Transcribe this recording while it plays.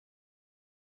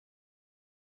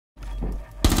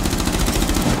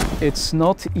It's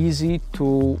not easy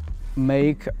to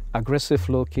make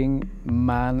aggressive-looking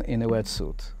man in a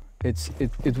wetsuit.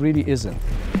 It really isn't.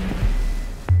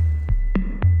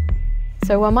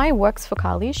 So Wamai works for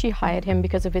Kali. She hired him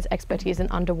because of his expertise in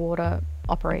underwater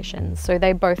operations. So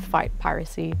they both fight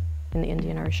piracy in the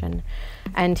Indian Ocean.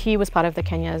 And he was part of the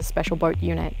Kenya's special boat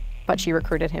unit, but she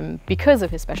recruited him because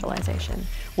of his specialization,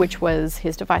 which was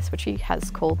his device, which he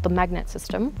has called the magnet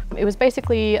system. It was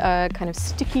basically a kind of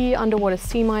sticky underwater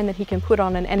sea mine that he can put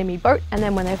on an enemy boat, and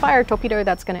then when they fire a torpedo,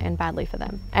 that's going to end badly for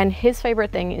them. And his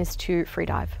favorite thing is to free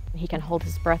dive. He can hold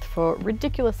his breath for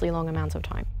ridiculously long amounts of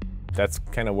time. That's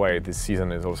kind of why this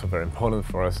season is also very important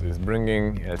for us, is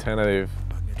bringing an alternative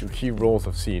to key roles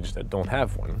of Siege that don't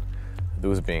have one.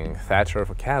 Those being Thatcher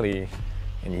for Kali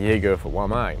and Jaeger for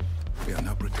Wamai. We are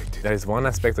now protected. There is one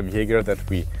aspect of Jaeger that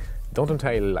we don't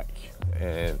entirely like,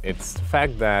 and it's the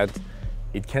fact that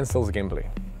it cancels gameplay.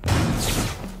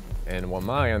 And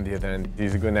Wamai, on the other hand,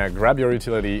 is going to grab your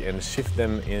utility and shift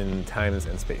them in times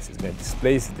and space. It's going to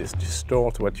displace this,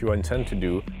 distort what you intend to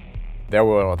do. There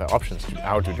were other options to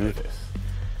how to do this.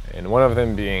 And one of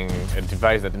them being a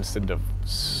device that instead of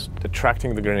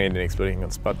attracting the grenade and exploding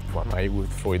on spot, Wamai would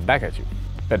throw it back at you.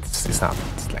 But it's not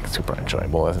like super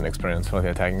enjoyable as an experience for the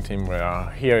attacking team, where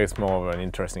here it's more of an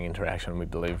interesting interaction, we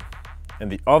believe.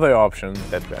 And the other option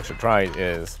that we actually tried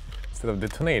is, instead of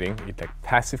detonating, it like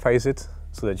pacifies it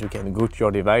so that you can go to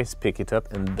your device, pick it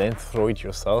up, and then throw it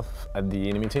yourself at the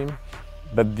enemy team.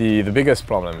 But the biggest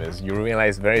problem is you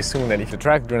realize very soon that if you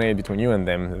track grenade between you and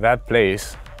them, that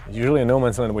place is usually a no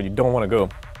man's land where you don't want to go.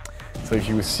 So if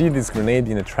you see this grenade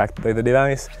being attracted by the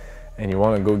device, and you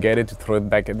want to go get it to throw it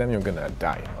back at them, you're gonna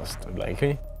die, most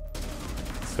likely.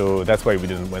 So that's why we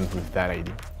didn't went with that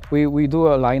idea. We do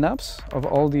lineups of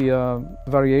all the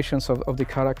variations of the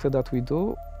character that we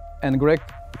do, and Greg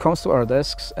comes to our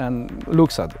desks and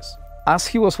looks at this. As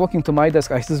he was walking to my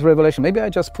desk, I had this revelation. Maybe I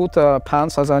just put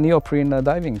pants as a neoprene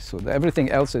diving suit.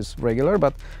 Everything else is regular,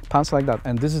 but pants like that.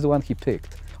 And this is the one he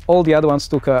picked. All the other ones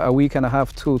took a week and a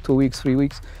half, 2 weeks, 3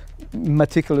 weeks,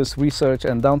 meticulous research,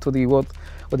 and down to what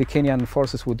the Kenyan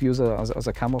forces would use as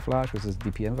a camouflage, which is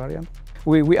DPM variant.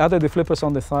 We added the flippers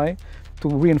on the thigh to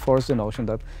reinforce the notion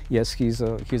that yes, he's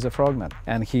a frogman,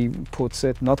 and he puts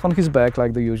it not on his back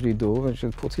like they usually do, which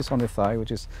puts it on the thigh,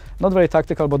 which is not very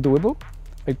tactical but doable.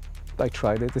 I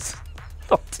tried it. It's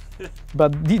not.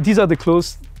 But these are the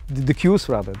clues, the cues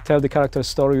rather. Tell the character's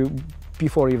story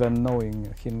before even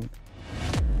knowing him.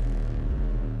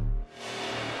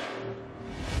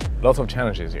 Lots of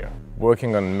challenges here.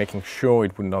 Working on making sure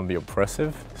it would not be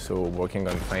oppressive, so working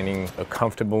on finding a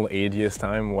comfortable ADS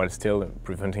time while still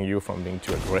preventing you from being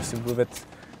too aggressive with it.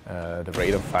 The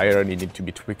rate of fire needed to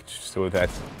be tweaked so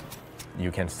that you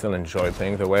can still enjoy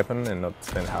playing the weapon and not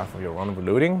spend half of your run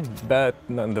reloading, but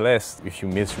nonetheless, if you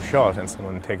miss your shot and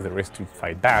someone takes the risk to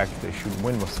fight back, they should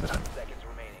win most of the time.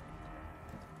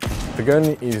 The gun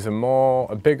is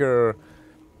a bigger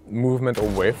movement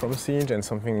away from Siege and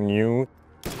something new.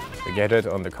 The gadget,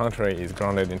 on the contrary, is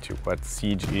grounded into what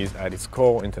Siege is at its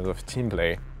core in terms of team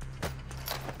play.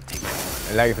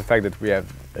 I like the fact that we have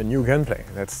a new gunplay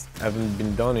that's hasn't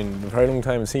been done in a very long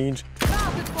time in Siege.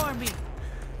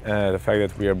 The fact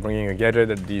that we are bringing a gadget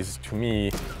that is, to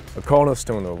me, a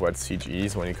cornerstone of what Siege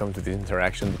is when it comes to the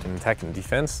interaction between attack and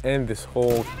defense. And this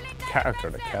whole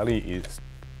character, that Kali, is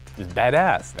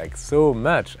badass, like so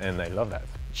much, and I love that.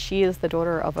 She is the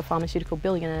daughter of a pharmaceutical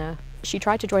billionaire. She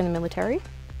tried to join the military,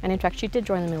 and in fact she did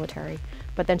join the military,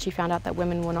 but then she found out that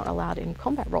women were not allowed in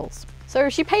combat roles. So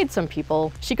she paid some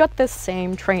people. She got this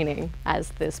same training as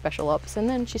the special ops, and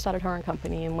then she started her own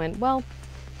company and went, well,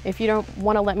 if you don't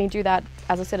want to let me do that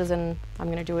as a citizen, I'm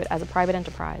going to do it as a private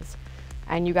enterprise.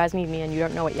 And you guys need me and you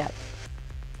don't know it yet,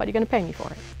 but you're going to pay me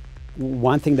for it.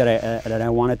 One thing that I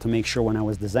wanted to make sure when I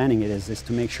was designing it is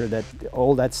to make sure that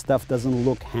all that stuff doesn't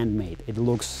look handmade. It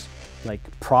looks like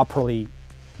properly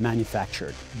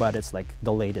manufactured, but it's like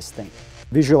the latest thing.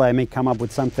 Visually, I may come up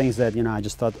with some things that, you know, I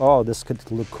just thought, oh, this could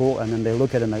look cool, and then they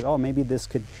look at it and like, oh, maybe this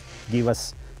could give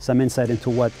us some insight into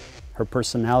what her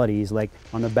personality is. Like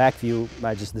on the back view,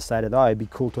 I just decided, oh, it'd be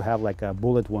cool to have like a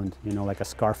bullet wound, you know, like a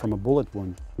scar from a bullet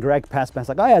wound. Greg passed by,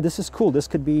 like, oh yeah, this is cool. This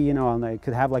could be, you know, and it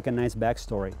could have like a nice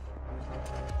backstory.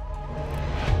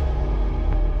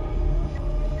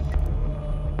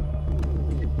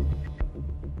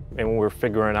 And when we were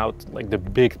figuring out like the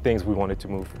big things we wanted to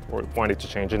move or wanted to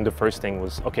change, and the first thing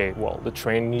was, okay, well, the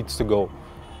train needs to go.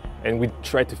 And we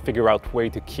tried to figure out a way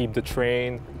to keep the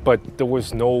train, but there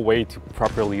was no way to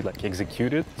properly like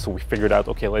execute it. So we figured out,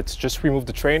 okay, let's just remove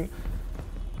the train,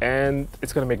 And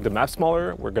it's going to make the map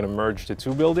smaller. We're going to merge the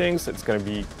two buildings. It's going to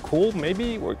be cool,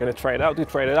 maybe. We're going to try it out. We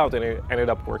tried it out and it ended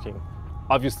up working.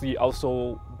 Obviously,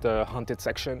 also the haunted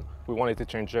section, we wanted to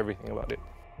change everything about it.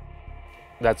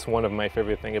 That's one of my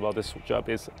favorite things about this job,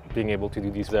 is being able to do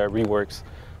these reworks.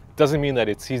 Doesn't mean that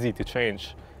it's easy to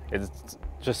change. It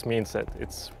just means that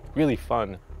it's really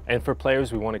fun. And for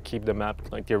players, we want to keep the map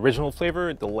like the original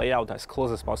flavor, the layout as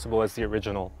close as possible as the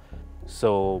original.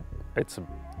 So it's a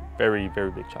very, very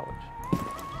big challenge.